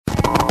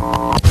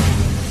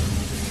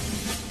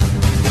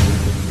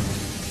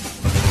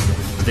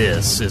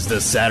This is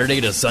the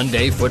Saturday to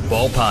Sunday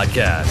Football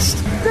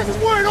Podcast. This is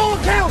where it all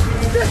counts.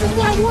 This is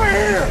why we're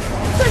here.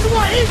 This is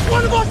why each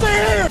one of us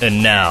are here.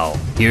 And now,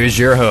 here's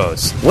your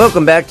host.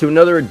 Welcome back to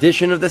another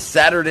edition of the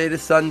Saturday to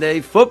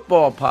Sunday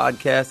Football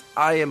Podcast.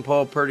 I am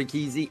Paul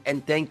Perticchese,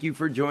 and thank you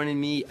for joining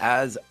me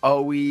as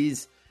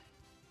always.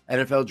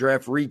 NFL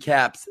Draft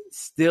Recaps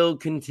still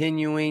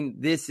continuing.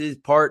 This is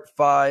part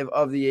 5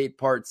 of the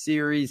 8-part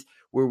series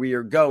where we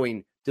are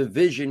going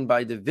division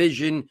by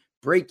division,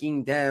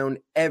 breaking down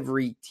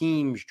every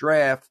team's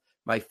draft,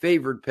 my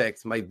favorite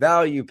picks, my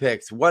value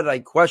picks, what I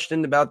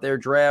questioned about their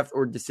draft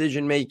or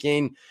decision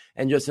making,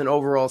 and just an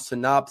overall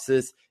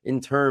synopsis in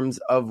terms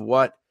of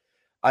what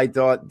I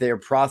thought their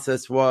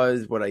process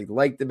was, what I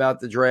liked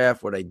about the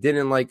draft, what I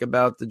didn't like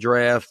about the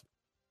draft.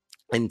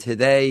 And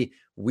today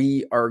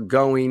we are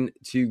going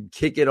to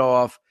kick it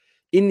off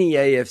in the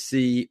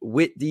AFC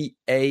with the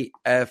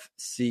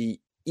AFC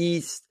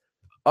East.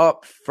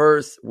 Up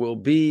first will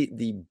be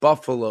the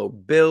Buffalo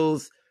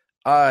Bills.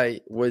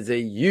 I was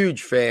a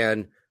huge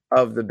fan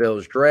of the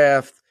Bills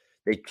draft.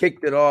 They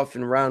kicked it off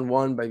in round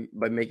 1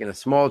 by making a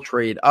small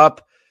trade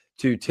up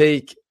to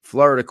take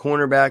Florida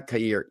cornerback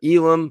Kaiir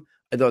Elam.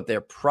 I thought their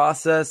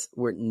process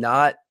were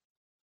not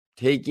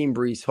taking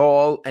Breece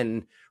Hall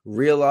and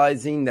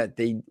realizing that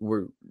they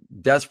were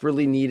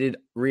desperately needed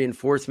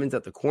reinforcements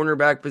at the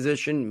cornerback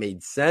position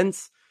made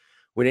sense.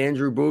 With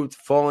Andrew Booth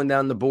falling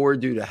down the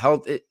board due to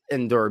health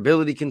and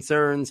durability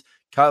concerns,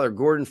 Kyler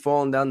Gordon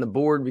falling down the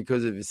board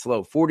because of his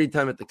slow 40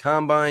 time at the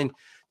combine.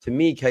 To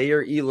me,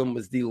 Kaiir Elam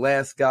was the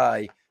last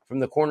guy from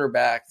the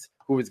cornerbacks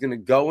who was going to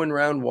go in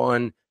round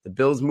 1. The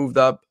Bills moved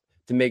up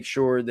to make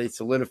sure they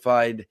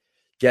solidified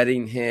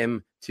getting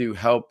him to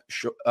help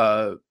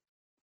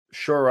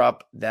shore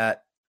up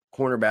that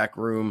cornerback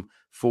room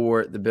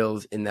for the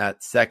Bills in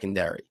that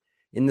secondary.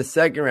 In the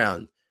second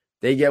round,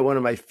 they get one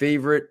of my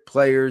favorite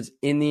players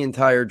in the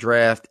entire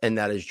draft, and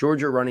that is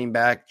Georgia running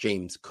back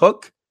James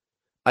Cook.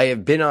 I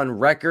have been on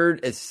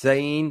record as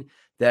saying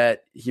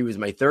that he was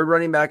my third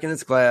running back in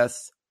his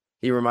class.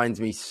 He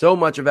reminds me so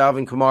much of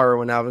Alvin Kamara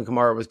when Alvin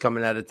Kamara was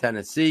coming out of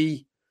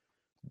Tennessee.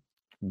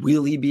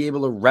 Will he be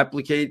able to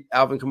replicate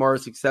Alvin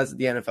Kamara's success at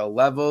the NFL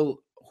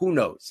level? Who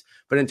knows?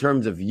 But in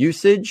terms of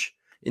usage,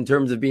 in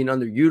terms of being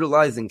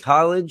underutilized in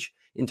college,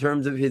 in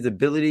terms of his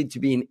ability to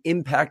be an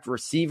impact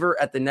receiver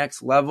at the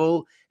next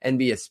level and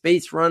be a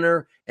space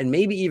runner and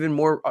maybe even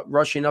more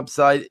rushing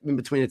upside in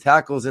between the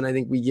tackles than I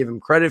think we give him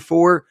credit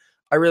for,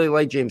 I really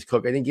like James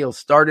Cook. I think he'll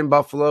start in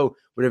Buffalo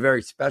with a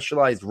very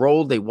specialized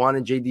role. They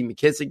wanted J.D.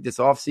 McKissick this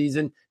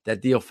offseason.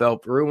 That deal fell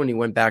through when he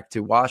went back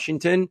to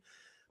Washington.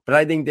 But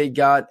I think they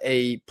got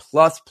a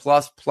plus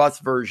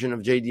version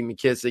of J.D.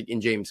 McKissick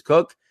in James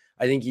Cook.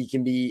 I think he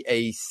can be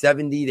a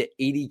 70 to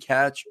 80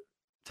 catch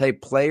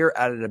type player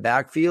out of the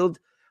backfield.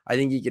 I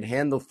think he can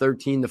handle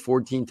 13 to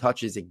 14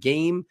 touches a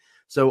game.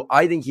 So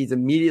I think he's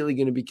immediately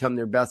going to become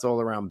their best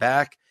all-around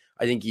back.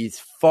 I think he's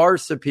far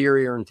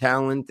superior in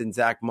talent than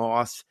Zach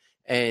Moss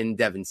and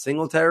Devin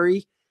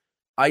Singletary.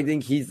 I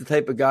think he's the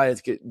type of guy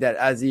that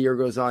as the year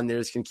goes on, they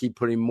just can keep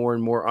putting more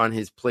and more on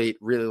his plate.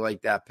 Really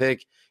like that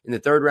pick. In the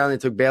third round, they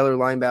took Baylor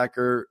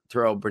linebacker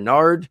Terrell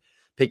Bernard,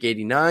 pick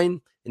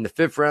 89. In the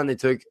fifth round, they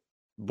took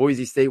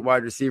Boise State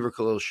wide receiver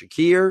Khalil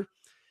Shakir.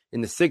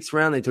 In the sixth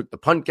round, they took the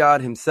punt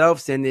god himself,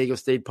 San Diego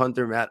State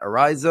punter Matt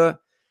Araiza.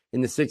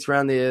 In the sixth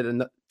round, they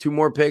had 2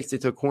 more picks. They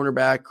took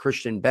cornerback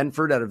Christian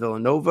Benford out of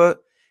Villanova.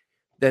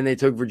 Then they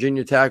took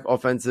Virginia Tech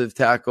offensive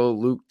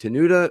tackle Luke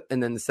Tenuta.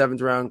 And then the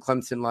 7th round,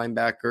 Clemson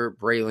linebacker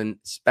Braylon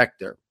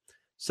Spector.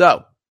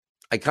 So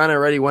I kind of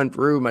already went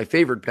through my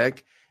favorite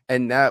pick,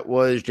 and that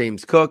was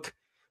James Cook.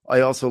 I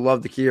also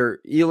love the Kaiir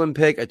Elam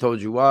pick. I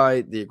told you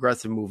why. The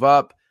aggressive move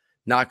up,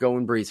 not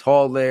going Breece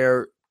Hall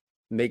there,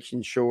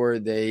 making sure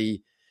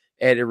they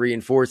added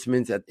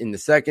reinforcements in the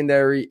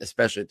secondary,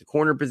 especially at the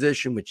corner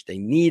position, which they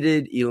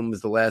needed. Elam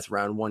was the last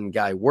round 1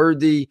 guy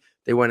worthy.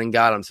 They went and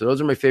got him. So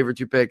those are my favorite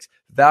 2 picks.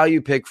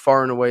 Value pick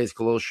far and away is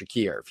Khalil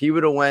Shakir. If he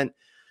would have went,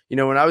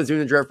 when I was doing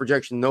the draft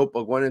projection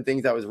notebook, one of the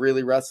things I was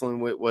really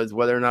wrestling with was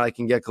whether or not I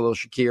can get Khalil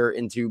Shakir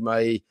into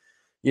my,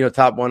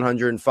 top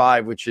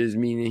 105, which is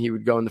meaning he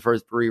would go in the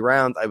first 3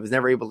 rounds. I was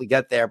never able to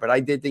get there, but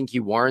I did think he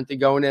warranted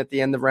going at the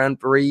end of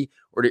round 3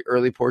 or the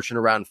early portion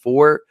of round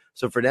 4.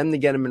 So for them to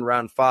get him in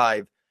round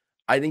 5,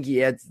 I think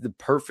he adds the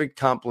perfect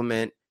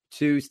complement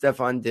to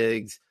Stephon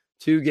Diggs,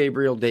 to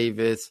Gabriel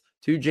Davis,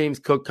 to James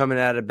Cook coming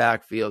out of the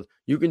backfield.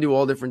 You can do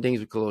all different things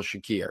with Khalil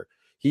Shakir.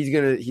 He's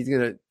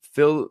gonna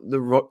fill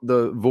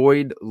the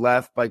void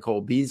left by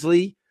Cole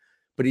Beasley,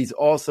 but he's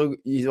also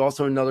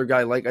another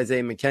guy like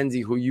Isaiah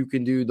McKenzie who you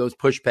can do those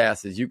push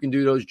passes, you can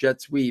do those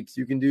jet sweeps,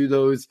 you can do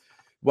those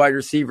wide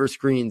receiver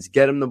screens,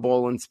 get him the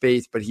ball in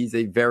space, but he's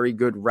a very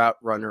good route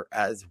runner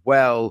as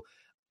well.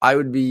 I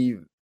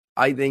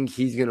think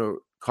he's gonna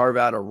carve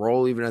out a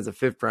role even as a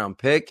 5th round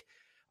pick.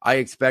 I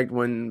expect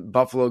when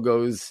Buffalo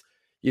goes,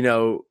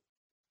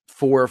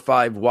 4 or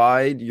 5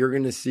 wide, you're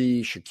going to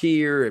see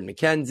Shakir and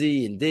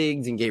McKenzie and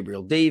Diggs and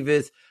Gabriel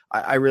Davis.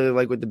 I really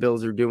like what the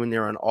Bills are doing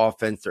there on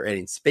offense. They're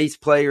adding space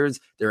players.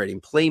 They're adding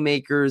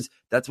playmakers.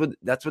 That's what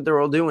they're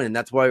all doing. And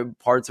that's why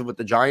parts of what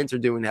the Giants are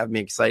doing have me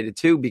excited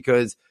too,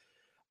 because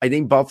I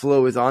think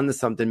Buffalo is on to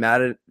something.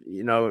 Matt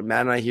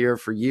and I here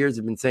for years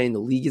have been saying the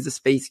league is a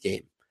space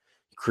game,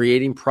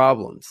 creating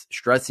problems,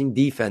 stressing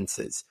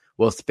defenses.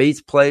 Well,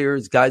 space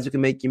players, guys who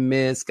can make you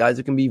miss, guys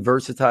who can be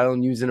versatile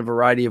and used in a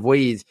variety of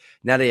ways.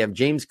 Now they have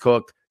James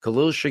Cook,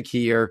 Khalil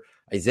Shakir,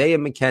 Isaiah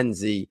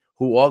McKenzie,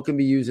 who all can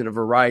be used in a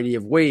variety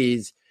of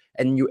ways.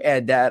 And you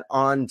add that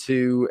on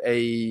to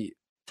a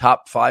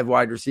top 5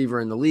 wide receiver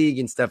in the league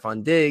in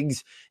Stephon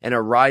Diggs and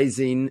a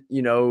rising,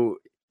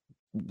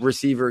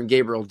 receiver in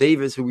Gabriel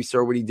Davis, who we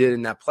saw what he did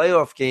in that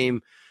playoff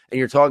game. And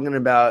you're talking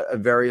about a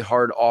very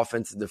hard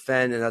offense to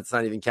defend, and that's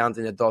not even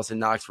counting that Dawson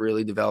Knox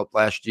really developed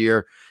last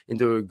year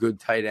into a good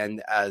tight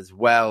end as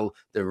well.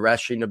 The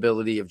rushing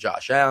ability of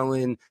Josh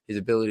Allen, his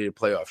ability to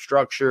play off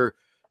structure.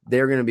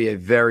 They're going to be a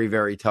very,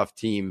 very tough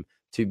team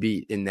to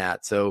beat in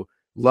that. So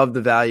love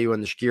the value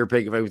on the Shakir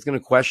pick. If I was going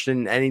to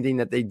question anything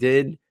that they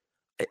did,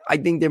 I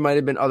think there might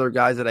have been other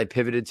guys that I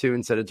pivoted to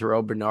instead of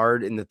Terrell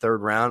Bernard in the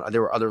 3rd round.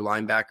 There were other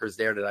linebackers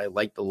there that I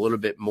liked a little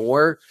bit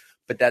more,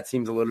 but that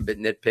seems a little bit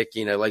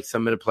nitpicking. I like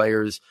some of the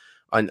players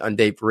on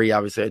day 3.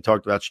 Obviously, I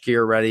talked about Shakir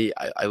already.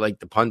 I like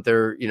the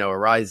punter,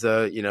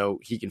 Ariza.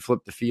 He can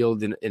flip the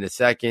field in a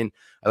second.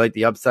 I like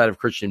the upside of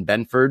Christian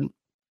Benford,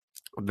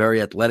 a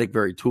very athletic,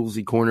 very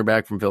toolsy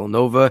cornerback from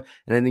Villanova.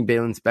 And I think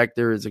Baylon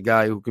Spector is a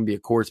guy who can be a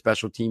core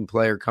special team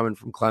player coming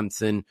from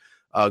Clemson.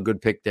 A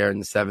good pick there in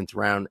the 7th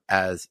round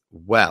as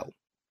well.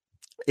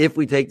 If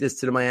we take this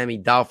to the Miami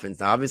Dolphins,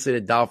 now obviously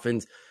the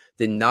Dolphins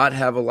did not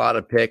have a lot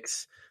of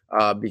picks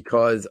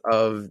because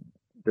of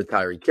the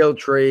Tyreek Hill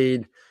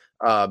trade,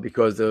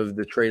 because of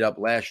the trade up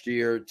last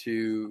year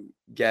to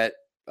get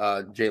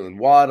Jalen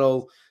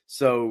Waddle.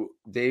 So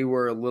they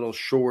were a little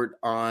short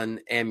on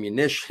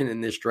ammunition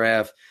in this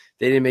draft.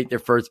 They didn't make their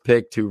first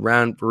pick to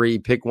round 3,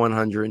 pick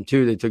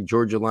 102. They took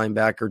Georgia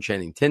linebacker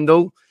Channing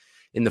Tindall.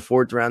 In the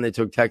 4th round, they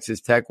took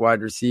Texas Tech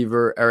wide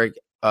receiver Eric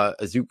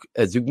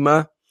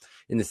Azugma.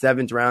 In the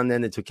 7th round,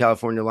 then they took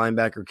California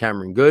linebacker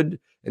Cameron Good.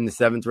 In the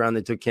 7th round,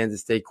 they took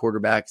Kansas State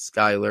quarterback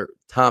Skylar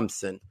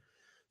Thompson.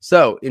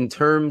 So in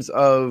terms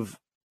of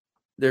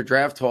their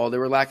draft haul, they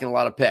were lacking a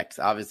lot of picks,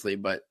 obviously,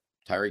 but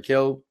Tyreek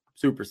Hill,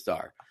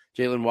 superstar.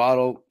 Jalen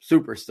Waddle,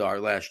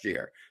 superstar last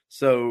year.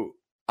 So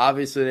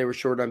obviously they were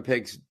short on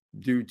picks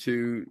due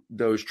to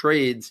those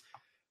trades.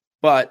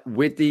 But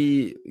with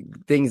the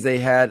things they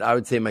had, I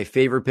would say my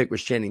favorite pick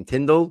was Channing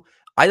Tindall.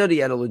 I thought he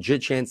had a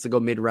legit chance to go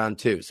mid-round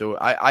too. So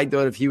I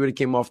thought if he would have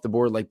came off the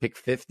board like pick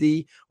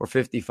 50 or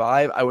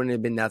 55, I wouldn't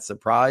have been that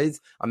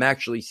surprised. I'm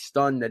actually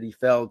stunned that he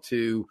fell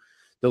to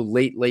the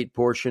late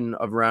portion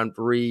of round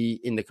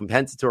 3 in the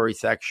compensatory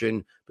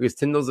section, because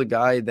Tindall's a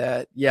guy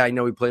that, I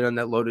know he played on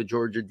that loaded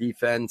Georgia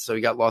defense, so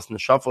he got lost in the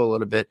shuffle a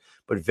little bit,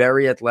 but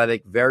very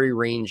athletic, very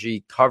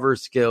rangy, cover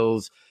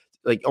skills,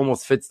 like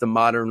almost fits the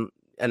modern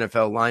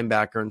NFL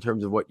linebacker in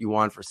terms of what you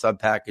want for sub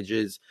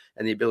packages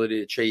and the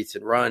ability to chase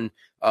and run.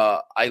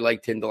 I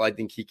like Tindall. I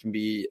think he can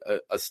be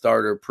a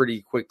starter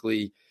pretty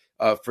quickly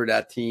for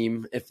that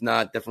team. If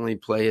not, definitely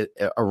play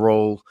a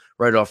role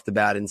right off the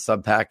bat in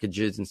sub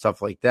packages and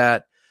stuff like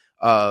that.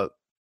 I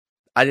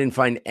didn't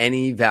find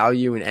any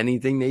value in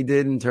anything they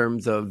did in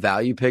terms of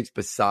value picks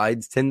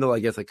besides Tindall. I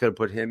guess I could have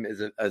put him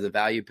as a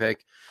value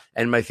pick.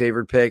 And my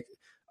favorite pick,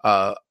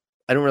 I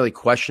don't really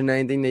question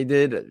anything they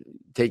did.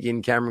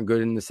 Taking Cameron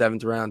Good in the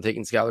 7th round,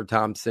 taking Skylar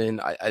Thompson,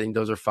 I think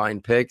those are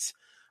fine picks.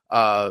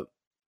 I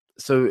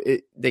thought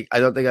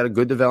they got a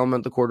good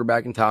development at the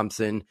quarterback in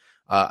Thompson.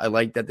 I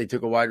like that they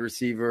took a wide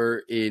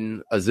receiver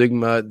in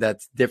Azugma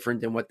that's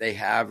different than what they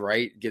have,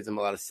 right? It gives them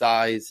a lot of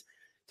size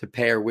to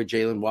pair with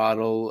Jalen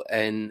Waddle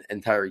and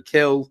Tyreek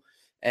Hill.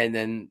 And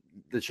then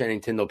the Channing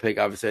Tindall pick,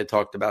 obviously I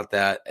talked about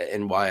that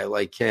and why I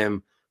like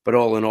him. But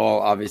all in all,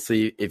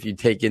 obviously, if you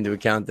take into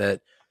account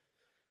that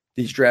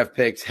these draft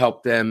picks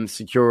helped them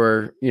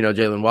secure,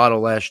 Jalen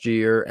Waddle last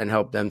year and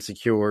helped them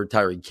secure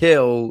Tyreek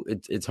Hill,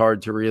 it's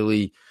hard to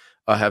really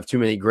have too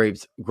many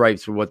gripes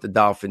for what the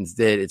Dolphins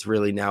did. It's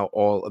really now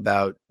all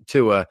about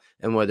Tua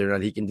and whether or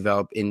not he can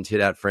develop into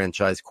that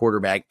franchise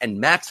quarterback and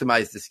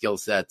maximize the skill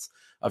sets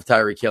of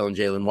Tyreek Hill and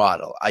Jalen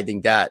Waddle. I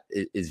think that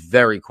is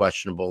very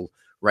questionable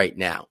right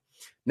now.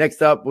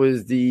 Next up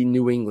was the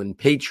New England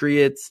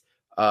Patriots.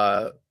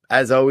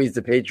 As always,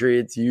 the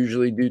Patriots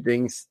usually do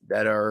things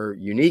that are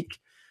unique,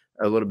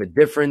 a little bit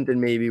different than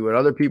maybe what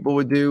other people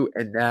would do,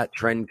 and that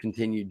trend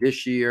continued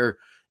this year.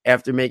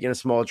 After making a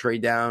small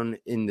trade down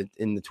in the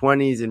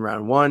 20s in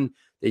round 1,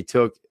 they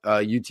took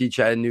UT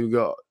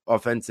Chattanooga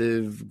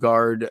offensive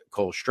guard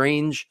Cole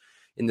Strange.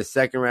 In the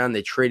 2nd round,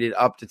 they traded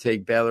up to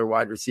take Baylor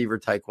wide receiver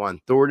Tyquan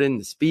Thornton,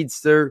 the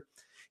speedster.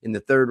 In the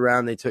 3rd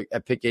round, they took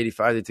at pick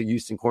 85, they took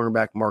Houston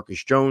cornerback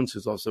Marcus Jones,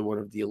 who's also one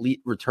of the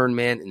elite return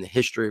man in the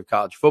history of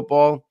college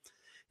football.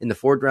 In the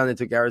 4th round, they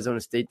took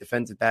Arizona State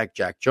defensive back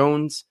Jack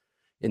Jones.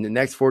 In the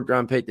next 4th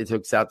round pick, they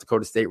took South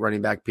Dakota State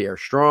running back Pierre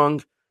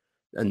Strong.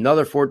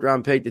 Another 4th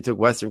round pick, they took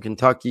Western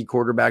Kentucky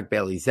quarterback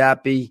Bailey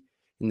Zappi.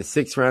 In the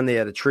 6th round, they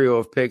had a trio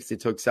of picks. They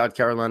took South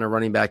Carolina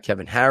running back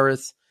Kevin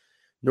Harris,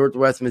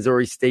 Northwest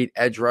Missouri State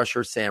edge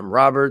rusher Sam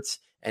Roberts,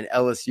 and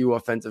LSU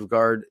offensive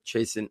guard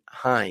Chasen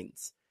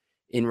Hines.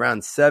 In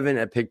round 7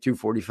 at pick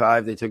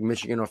 245, they took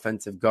Michigan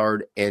offensive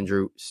guard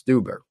Andrew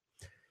Stuber.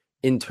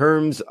 In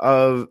terms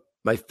of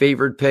my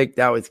favorite pick,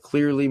 that was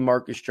clearly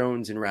Marcus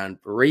Jones in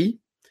round 3.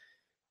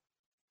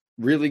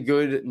 Really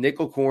good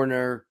nickel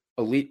corner,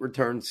 elite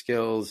return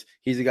skills.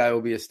 He's a guy who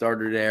will be a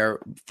starter there,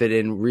 fit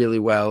in really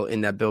well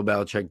in that Bill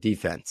Belichick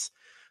defense.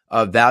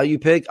 Value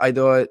pick, I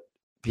thought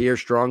Pierre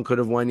Strong could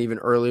have won even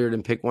earlier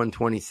than pick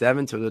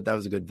 127, so I thought that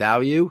was a good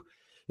value.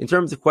 In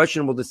terms of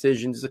questionable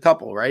decisions, there's a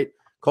couple, right?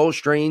 Cole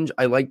Strange,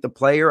 I like the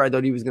player. I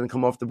thought he was going to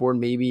come off the board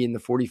maybe in the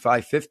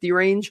 45-50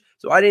 range.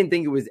 So I didn't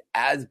think it was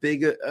as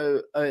big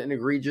an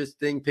egregious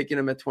thing picking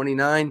him at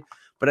 29.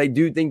 But I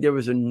do think there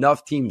was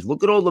enough teams.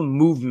 Look at all the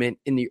movement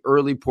in the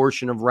early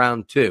portion of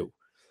round 2.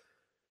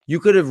 You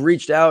could have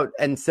reached out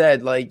and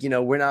said, like,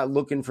 we're not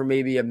looking for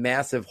maybe a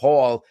massive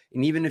haul.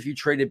 And even if you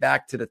traded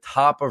back to the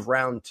top of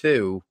round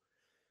 2,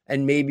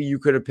 and maybe you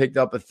could have picked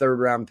up a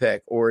 3rd-round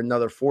pick or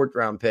another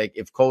 4th-round pick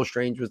if Cole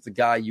Strange was the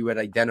guy you had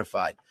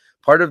identified.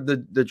 Part of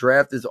the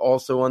draft is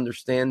also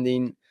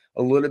understanding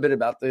a little bit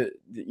about the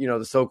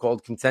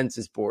so-called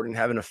consensus board and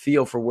having a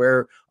feel for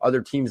where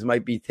other teams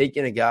might be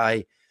taking a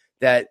guy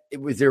that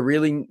was there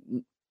really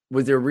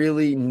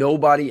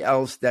nobody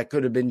else that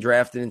could have been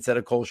drafted instead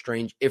of Cole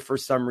Strange if for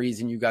some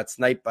reason you got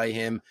sniped by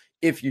him,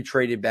 if you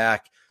traded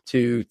back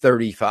to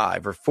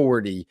 35 or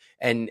 40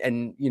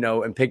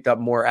 and picked up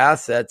more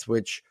assets,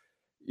 which,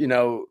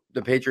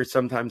 the Patriots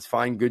sometimes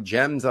find good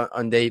gems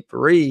on day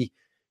 3.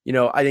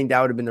 I think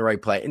that would have been the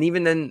right play. And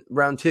even then,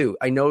 round 2,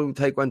 I know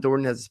Tyquan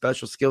Thornton has a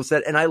special skill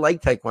set, and I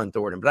like Tyquan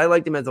Thornton, but I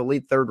liked him as a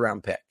late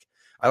 3rd-round pick.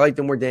 I liked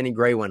him where Danny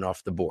Gray went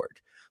off the board.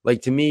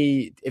 Like, to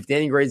me, if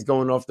Danny Gray's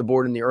going off the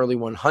board in the early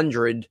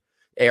 100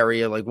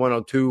 area, like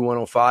 102,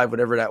 105,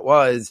 whatever that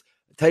was,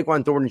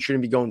 Tyquan Thornton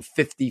shouldn't be going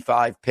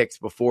 55 picks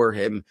before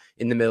him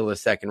in the middle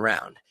of the 2nd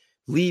round.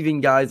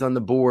 Leaving guys on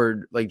the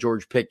board like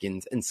George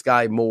Pickens and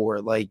Sky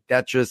Moore, like,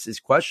 that just is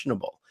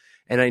questionable.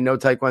 And I know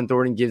Tyquan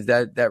Thornton gives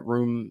that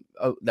room,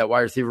 that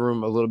wide receiver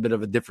room, a little bit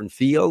of a different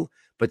feel.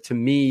 But to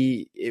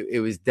me,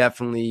 it was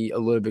definitely a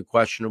little bit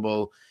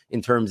questionable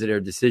in terms of their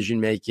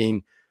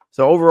decision-making.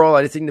 So overall,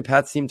 I just think the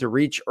Pats seemed to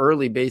reach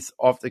early based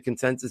off the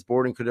consensus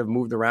board and could have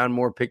moved around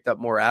more, picked up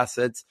more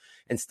assets,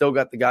 and still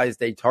got the guys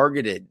they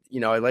targeted.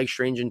 I like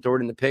Strange and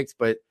Thornton in the picks,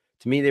 but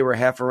to me, they were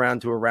half a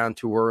round to a round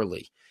too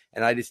early.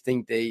 And I just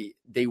think they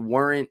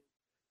weren't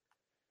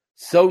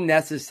so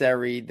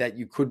necessary that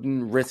you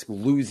couldn't risk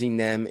losing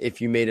them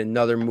if you made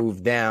another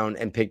move down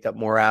and picked up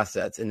more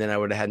assets. And then I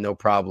would have had no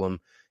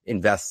problem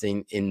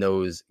investing in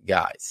those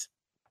guys.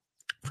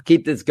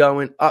 Keep this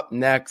going. Up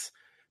next,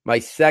 my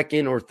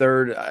second or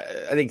third,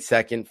 I think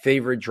second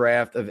favorite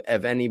draft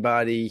of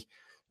anybody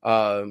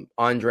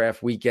on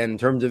draft weekend in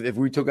terms of if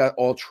we took out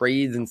all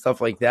trades and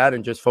stuff like that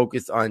and just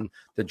focused on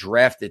the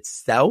draft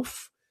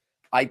itself,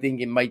 I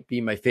think it might be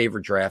my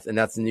favorite draft, and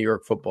that's the New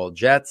York Football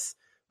Jets.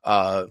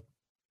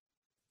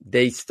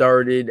 They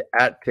started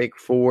at pick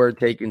 4,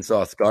 taking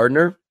Sauce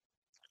Gardner,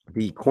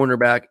 the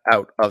cornerback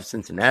out of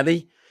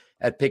Cincinnati.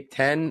 At pick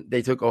 10,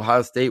 they took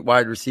Ohio State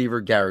wide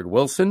receiver Garrett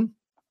Wilson.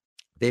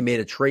 They made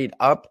a trade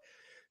up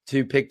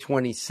to pick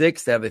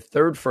 26. They have a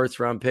 3rd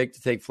first-round pick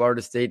to take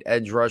Florida State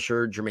edge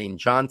rusher Jermaine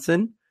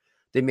Johnson.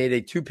 They made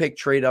a 2-pick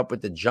trade up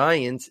with the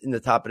Giants in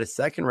the top of the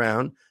 2nd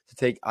round to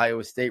take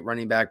Iowa State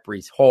running back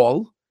Breece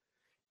Hall.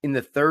 In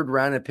the 3rd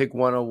round at pick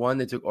 101,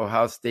 they took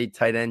Ohio State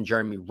tight end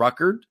Jeremy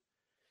Ruckert.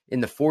 In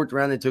the 4th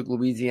round, they took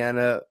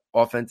Louisiana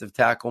offensive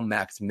tackle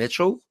Max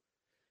Mitchell.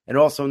 And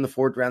also in the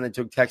 4th round, they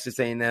took Texas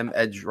A&M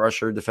edge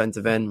rusher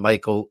defensive end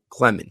Michael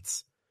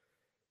Clements.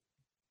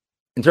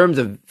 In terms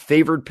of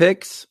favored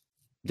picks,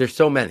 there's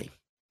so many.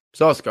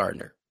 Sauce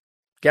Gardner,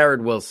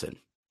 Garrett Wilson,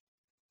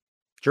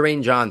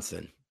 Jermaine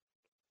Johnson,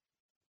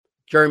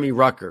 Jeremy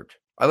Ruckert.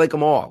 I like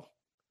them all.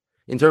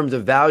 In terms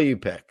of value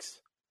picks,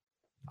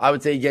 I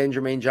would say getting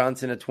Jermaine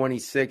Johnson at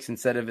 26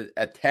 instead of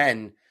at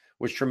 10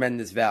 was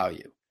tremendous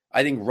value.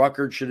 I think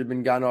Ruckert should have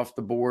been gone off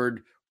the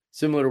board,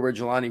 similar to where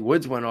Jelani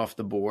Woods went off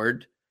the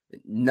board,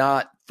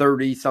 not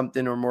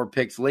 30-something or more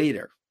picks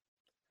later.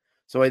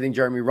 So I think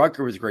Jeremy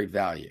Ruckert was great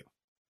value.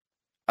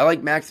 I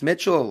like Max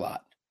Mitchell a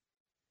lot.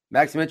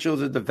 Max Mitchell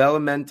is a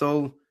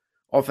developmental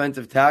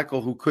offensive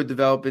tackle who could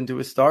develop into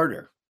a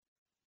starter.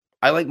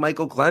 I like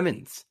Michael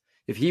Clemens.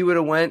 If he would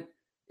have went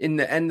in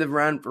the end of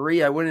round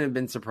 3, I wouldn't have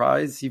been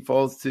surprised. He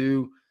falls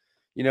to,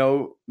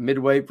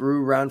 midway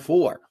through round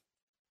 4.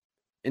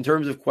 In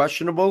terms of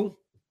questionable,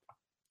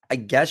 I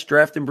guess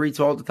drafting Breece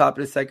Hall at the top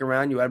of the 2nd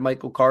round, you had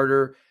Michael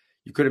Carter.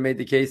 You could have made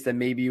the case that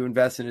maybe you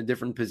invest in a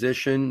different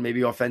position,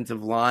 maybe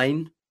offensive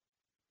line,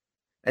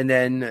 and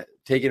then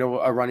taking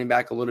a running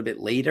back a little bit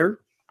later.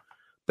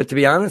 But to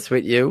be honest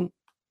with you,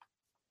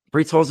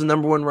 Breece Hall's the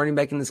number 1 running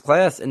back in this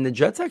class, and the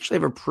Jets actually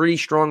have a pretty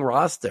strong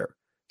roster.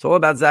 It's all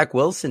about Zach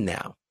Wilson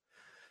now.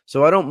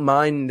 So I don't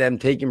mind them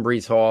taking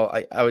Breece Hall.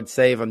 I would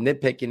say if I'm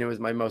nitpicking, it was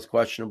my most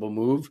questionable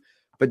move.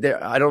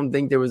 But I don't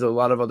think there was a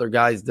lot of other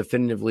guys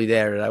definitively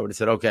there that I would have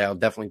said, okay, I'll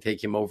definitely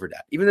take him over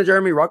that. Even the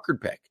Jeremy Ruckert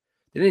pick.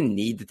 They didn't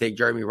need to take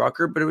Jeremy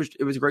Ruckert, but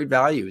it was great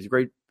value. It was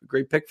a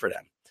great pick for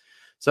them.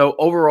 So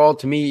overall,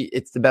 to me,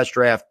 it's the best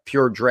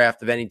pure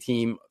draft of any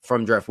team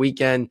from draft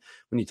weekend.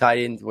 When you tie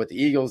in what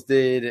the Eagles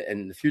did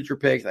and the future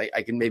picks,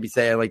 I can maybe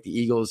say I like the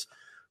Eagles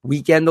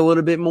weekend a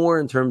little bit more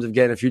in terms of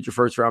getting a future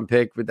first-round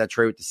pick with that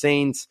trade with the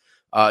Saints,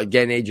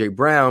 getting A.J.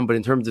 Brown. But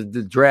in terms of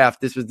the draft,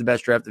 this was the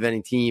best draft of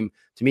any team.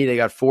 To me, they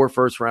got 4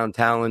 first-round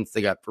talents.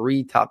 They got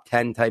 3 top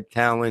 10 type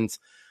talents.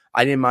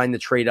 I didn't mind the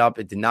trade up.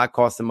 It did not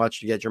cost them much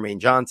to get Jermaine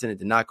Johnson. It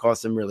did not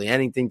cost them really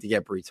anything to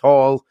get Breece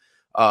Hall.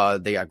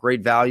 They got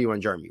great value on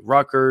Jeremy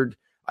Ruckert.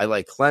 I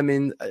like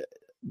Clemens.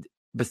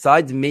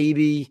 Besides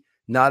maybe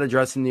not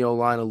addressing the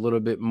O-line a little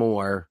bit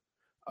more,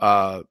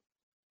 I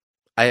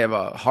have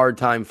a hard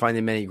time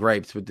finding many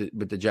gripes with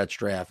the Jets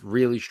draft.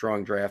 Really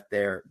strong draft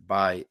there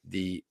by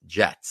the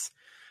Jets.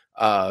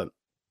 So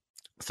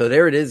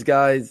there it is,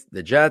 guys.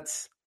 The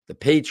Jets, the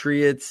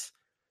Patriots,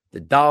 the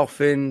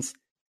Dolphins,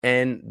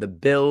 and the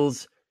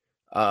Bills.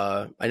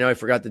 I know I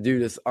forgot to do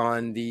this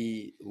on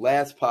the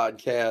last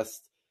podcast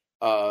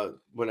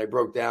when I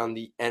broke down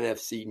the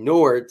NFC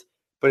North,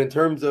 but in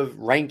terms of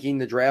ranking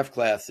the draft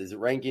classes,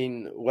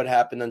 ranking what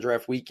happened on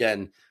draft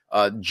weekend,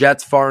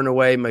 Jets far and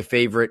away my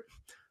favorite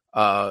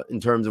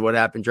in terms of what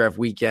happened draft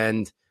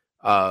weekend.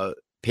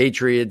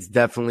 Patriots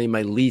definitely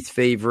my least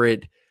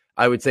favorite.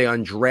 I would say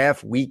on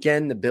draft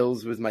weekend, the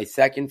Bills was my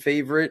second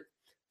favorite,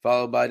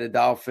 followed by the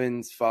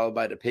Dolphins, followed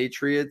by the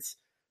Patriots.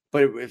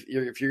 But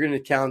if you're going to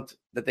count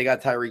that they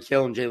got Tyreek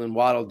Hill and Jalen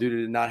Waddle due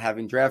to not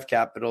having draft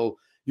capital,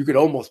 you could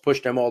almost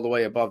push them all the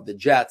way above the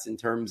Jets in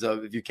terms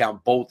of if you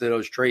count both of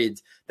those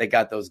trades that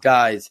got those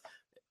guys.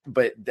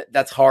 But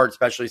that's hard,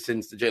 especially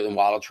since the Jalen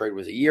Waddle trade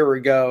was a year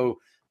ago.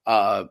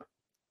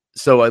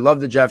 So I love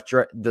the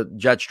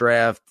Jets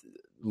draft.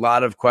 A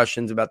lot of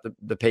questions about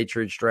the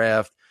Patriots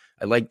draft.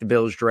 I like the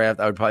Bills draft.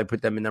 I would probably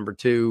put them in number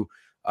 2.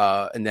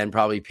 And then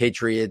probably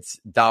Patriots,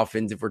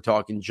 Dolphins, if we're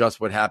talking just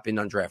what happened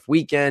on draft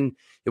weekend.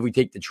 If we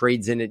take the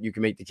trades in it, you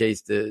can make the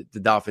case the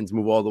Dolphins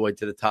move all the way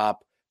to the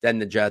top, then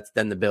the Jets,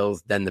 then the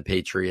Bills, then the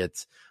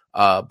Patriots.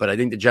 But I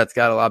think the Jets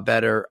got a lot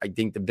better. I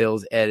think the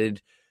Bills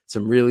added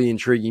some really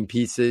intriguing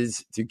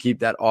pieces to keep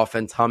that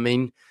offense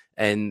humming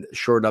and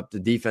shored up the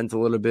defense a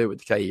little bit with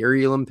the Kaiir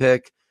Elam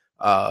pick.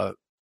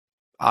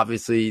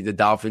 Obviously, the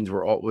Dolphins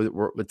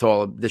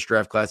this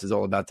draft class is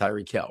all about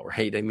Tyreek Hill,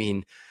 right? I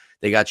mean,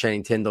 they got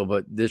Channing Tindall,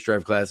 but this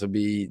draft class will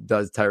be,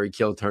 does Tyreek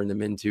Hill turn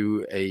them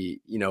into a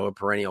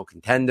perennial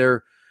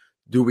contender?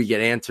 Do we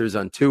get answers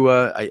on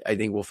Tua? I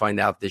think we'll find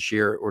out this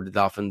year, or the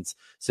Dolphins,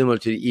 similar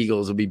to the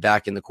Eagles, will be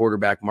back in the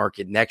quarterback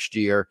market next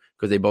year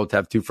because they both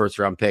have 2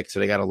 first-round picks, so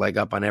they got a leg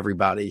up on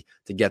everybody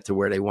to get to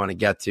where they want to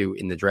get to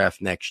in the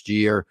draft next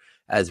year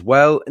as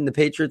well. And the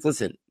Patriots,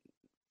 listen,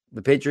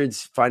 the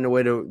Patriots find a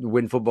way to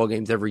win football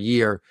games every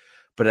year,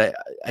 but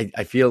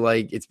I feel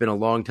like it's been a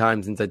long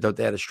time since I thought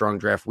they had a strong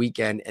draft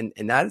weekend, and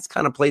that has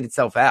kind of played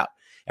itself out.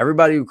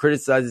 Everybody who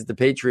criticizes the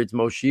Patriots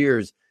most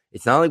years,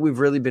 it's not like we've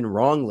really been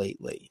wrong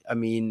lately. I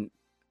mean,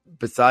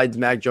 besides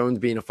Mac Jones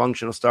being a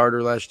functional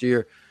starter last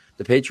year,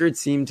 the Patriots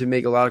seem to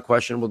make a lot of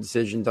questionable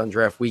decisions on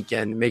draft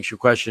weekend. It makes you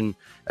question,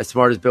 as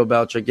smart as Bill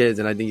Belichick is,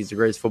 and I think he's the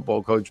greatest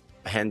football coach,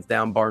 hands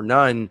down, bar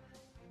none.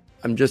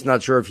 I'm just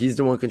not sure if he's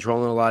the one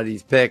controlling a lot of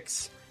these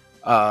picks.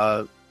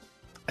 I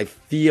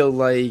feel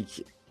like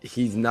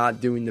he's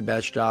not doing the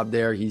best job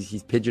there.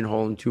 He's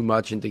pigeonholing too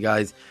much into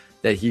guys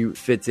that he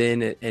fits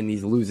in, and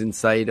he's losing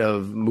sight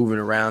of moving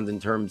around in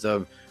terms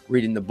of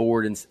reading the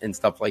board and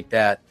stuff like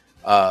that.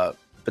 But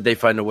they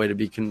find a way to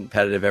be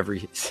competitive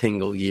every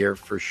single year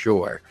for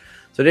sure.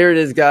 So there it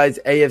is, guys.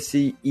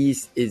 AFC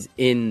East is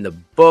in the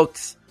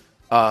books.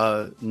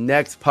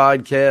 Next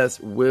podcast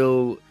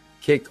will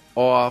kick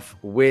off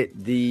with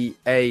the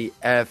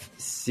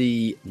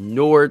AFC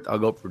North. I'll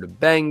go through the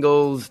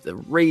Bengals, the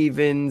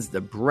Ravens,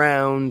 the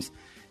Browns,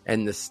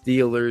 and the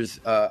Steelers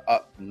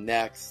up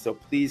next. So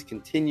please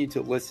continue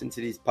to listen to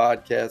these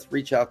podcasts.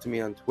 Reach out to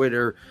me on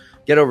Twitter.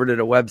 Get over to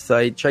the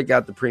website. Check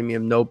out the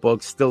premium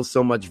notebooks. Still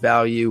so much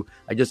value.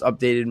 I just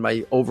updated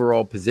my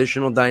overall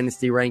positional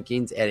dynasty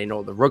rankings, adding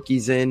all the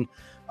rookies in.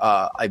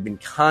 I've been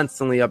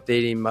constantly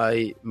updating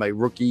my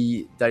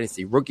rookie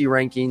dynasty rookie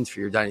rankings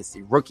for your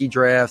dynasty rookie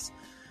drafts.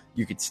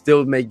 You could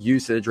still make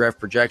use of the draft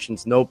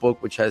projections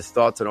notebook, which has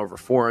thoughts on over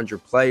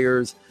 400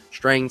 players,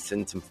 strengths,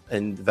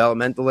 and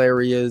developmental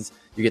areas.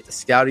 You get the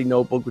scouting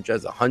notebook, which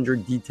has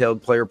 100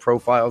 detailed player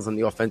profiles on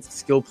the offensive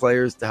skill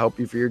players to help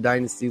you for your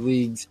dynasty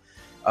leagues.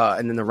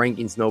 And then the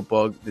rankings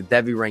notebook, the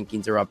Devy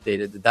rankings are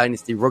updated. The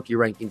dynasty rookie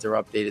rankings are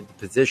updated.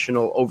 The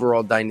positional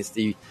overall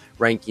dynasty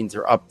rankings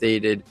are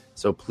updated.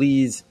 So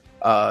please,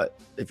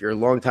 if you're a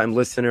longtime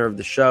listener of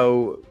the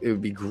show, it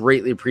would be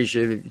greatly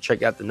appreciated if you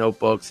check out the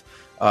notebooks.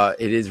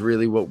 It is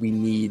really what we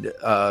need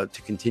to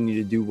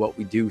continue to do what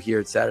we do here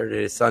at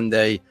Saturday to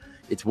Sunday.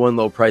 It's one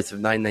low price of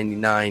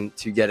 $9.99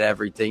 to get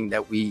everything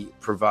that we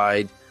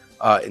provide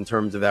in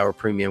terms of our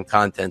premium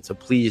content. So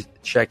please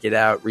check it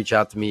out. Reach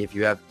out to me if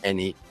you have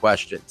any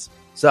questions.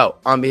 So,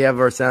 on behalf of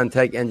our sound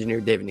tech engineer,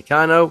 David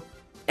Nicano,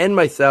 and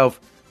myself,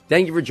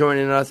 thank you for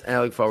joining us, and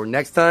I look forward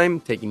next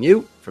time taking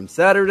you from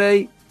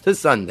Saturday to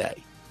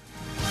Sunday.